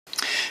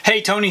Hey,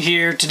 Tony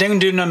here. Today I'm going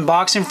to do an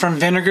unboxing from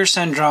Vinegar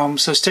Syndrome,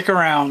 so stick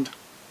around.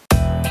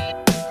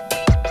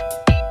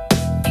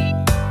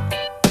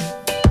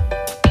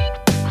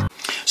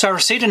 So I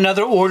received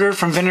another order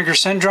from Vinegar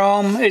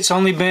Syndrome. It's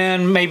only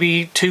been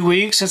maybe 2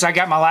 weeks since I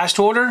got my last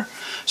order.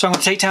 So I'm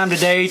going to take time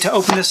today to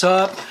open this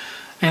up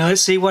and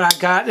let's see what I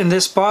got in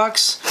this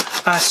box.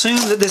 I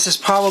assume that this is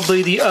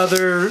probably the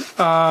other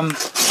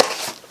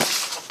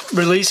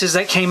releases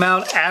that came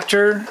out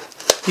after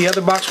the other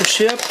box was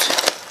shipped.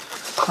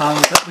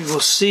 But we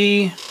will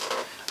see.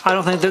 I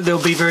don't think that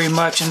there'll be very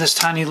much in this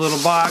tiny little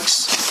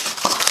box,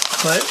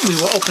 but we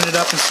will open it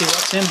up and see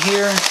what's in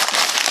here.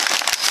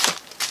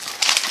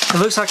 It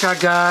looks like I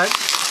got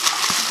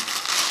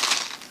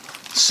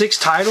 6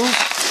 titles,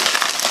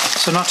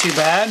 so not too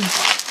bad.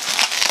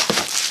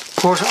 Of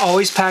course,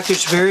 always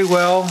packaged very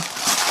well.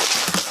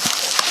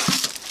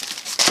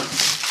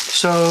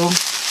 So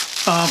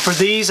for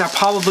these, I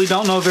probably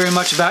don't know very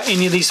much about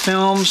any of these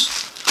films,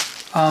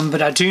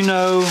 but I do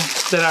know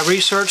that I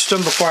researched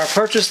them before I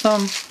purchased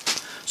them,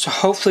 so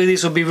hopefully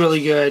these will be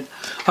really good.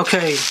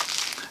 Okay,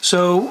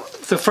 so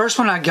the first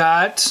one I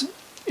got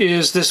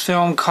is this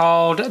film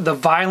called The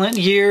Violent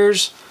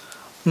Years.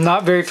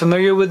 Not very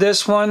familiar with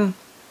this one.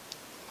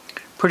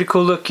 Pretty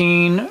cool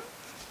looking,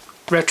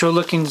 retro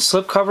looking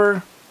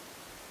slipcover.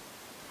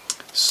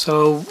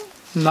 So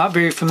not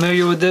very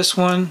familiar with this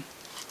one.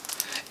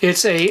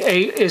 It's an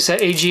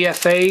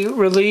AGFA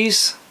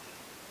release,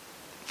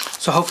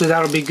 so hopefully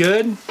that'll be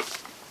good.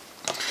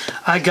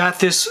 I got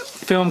this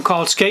film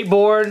called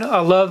Skateboard. I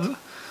love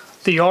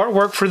the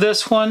artwork for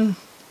this one.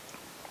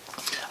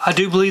 I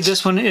do believe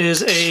this one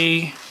is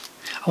I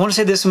want to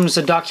say this one is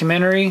a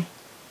documentary.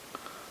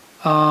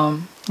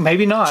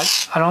 Maybe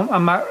not.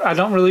 I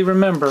don't really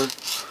remember.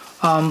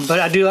 But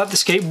I do like the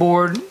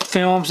skateboard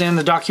films and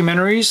the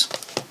documentaries.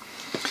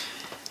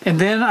 And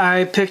then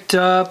I picked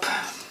up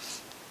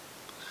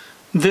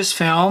this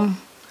film,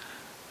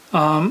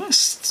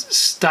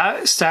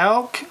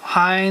 Stalk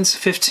Heinz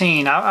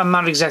 15. I'm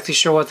not exactly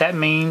sure what that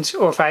means,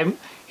 or if I'm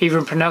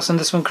even pronouncing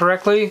this one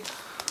correctly.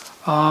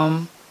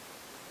 But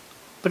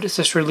it's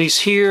this release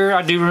here.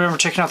 I do remember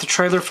checking out the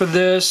trailer for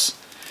this.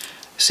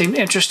 It seemed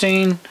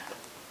interesting,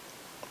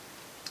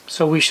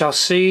 so we shall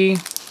see.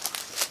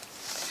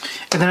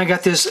 And then I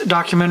got this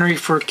documentary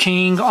for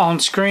King on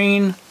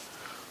Screen.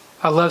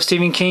 I love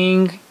Stephen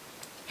King,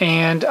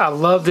 and I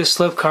love this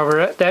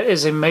slipcover. That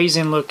is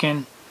amazing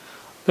looking.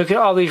 Look at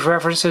all these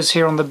references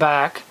here on the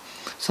back.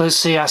 So let's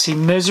see, I see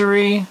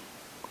Misery,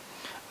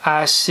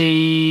 I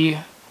see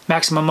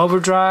Maximum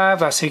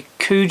Overdrive, I see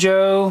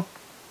Cujo,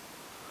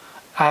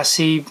 I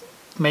see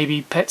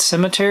maybe Pet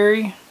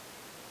Sematary.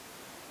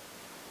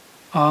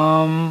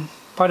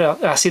 What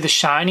else? I see The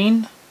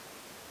Shining.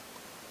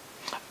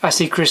 I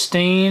see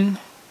Christine.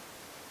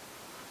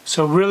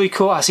 So really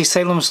cool. I see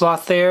Salem's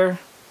Lot there.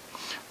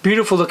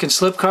 Beautiful looking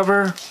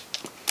slipcover.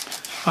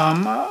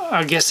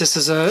 I guess this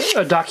is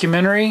a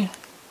documentary.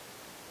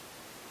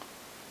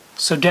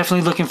 So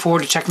definitely looking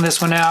forward to checking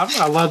this one out.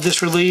 I love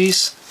this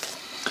release.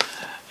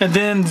 And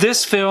then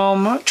this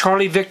film,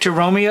 Charlie Victor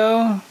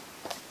Romeo.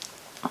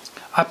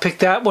 I picked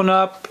that one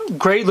up.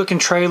 Great looking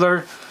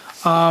trailer.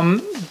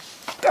 I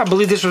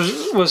believe this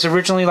was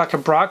originally like a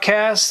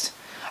broadcast.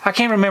 I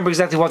can't remember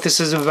exactly what this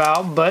is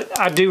about, but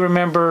I do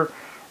remember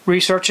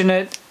researching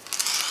it.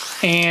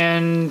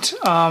 And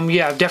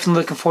yeah,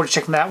 definitely looking forward to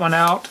checking that one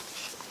out.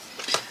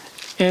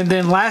 And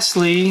then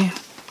lastly,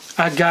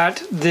 I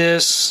got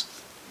this,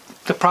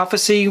 the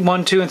Prophecy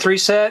 1, 2, and 3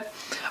 set.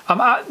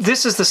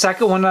 This is the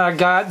second one that I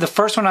got. The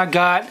first one I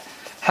got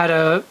had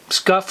a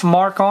scuff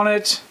mark on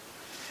it.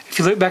 If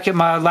you look back at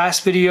my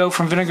last video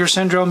from Vinegar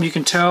Syndrome, you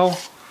can tell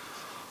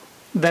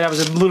that I was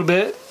a little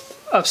bit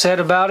upset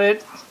about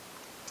it.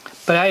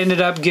 But I ended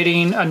up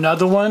getting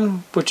another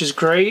one, which is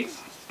great.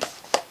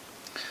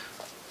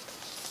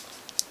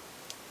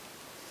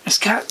 It's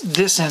got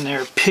this in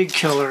there, Pig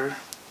Killer.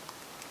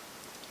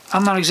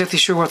 I'm not exactly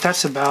sure what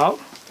that's about.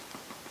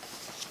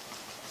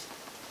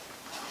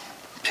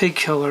 Pig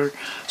Killer.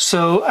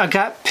 So I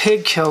got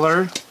Pig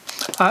Killer.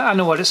 I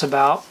know what it's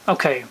about.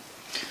 Okay.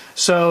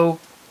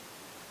 So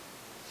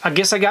I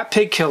guess I got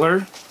Pig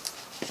Killer,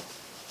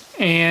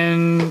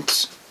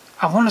 and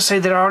I want to say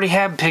that I already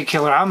have Pig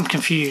Killer. I'm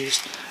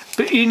confused.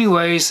 But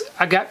anyways,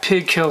 I got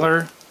Pig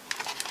Killer,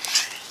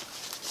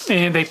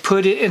 and they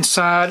put it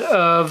inside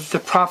of the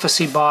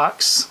Prophecy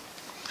box.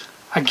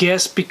 I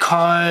guess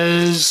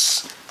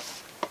because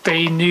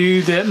they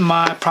knew that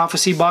my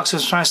Prophecy box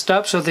was messed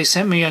up, so they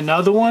sent me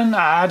another one.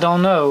 I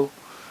don't know.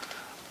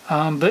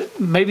 But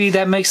maybe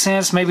that makes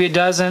sense, maybe it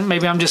doesn't,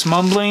 maybe I'm just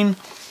mumbling.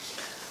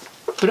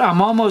 But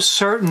I'm almost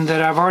certain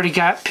that I've already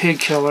got Pig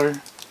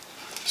Killer.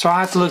 So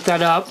I'll have to look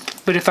that up.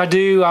 But if I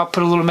do, I'll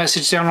put a little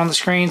message down on the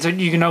screen so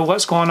you can know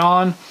what's going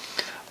on.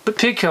 But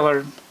Pig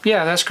Killer,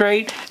 yeah, that's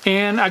great.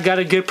 And I got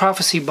a good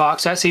Prophecy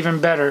box. That's even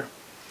better.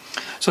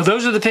 So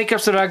those are the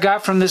pickups that I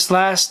got from this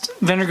last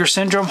Vinegar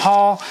Syndrome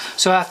haul.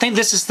 So I think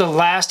this is the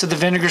last of the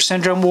Vinegar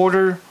Syndrome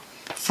order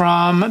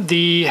from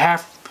the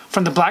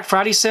Black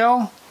Friday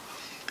sale.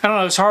 I don't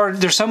know, it's hard.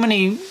 There's so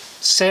many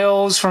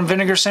sales from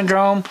Vinegar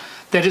Syndrome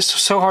that it's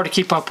so hard to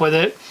keep up with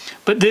it.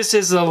 But this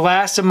is the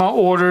last of my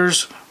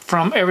orders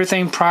from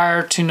everything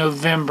prior to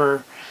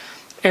November.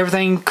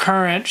 Everything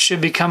current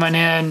should be coming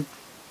in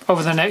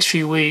over the next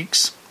few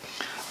weeks.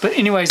 But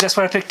anyways, that's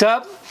what I picked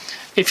up.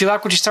 If you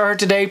like what you saw here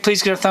today,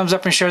 please give a thumbs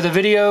up and share the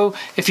video.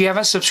 If you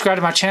haven't subscribed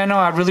to my channel,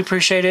 I'd really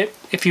appreciate it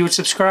if you would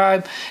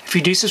subscribe. If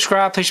you do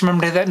subscribe, please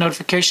remember to hit that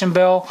notification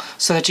bell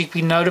so that you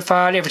can be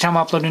notified every time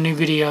I upload a new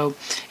video.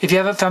 If you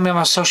haven't found me on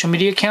my social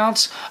media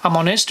accounts, I'm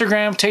on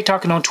Instagram,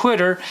 TikTok, and on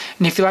Twitter.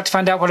 And if you'd like to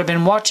find out what I've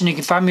been watching, you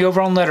can find me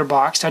over on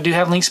Letterboxd. I do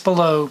have links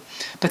below.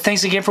 But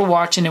thanks again for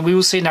watching, and we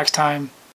will see you next time.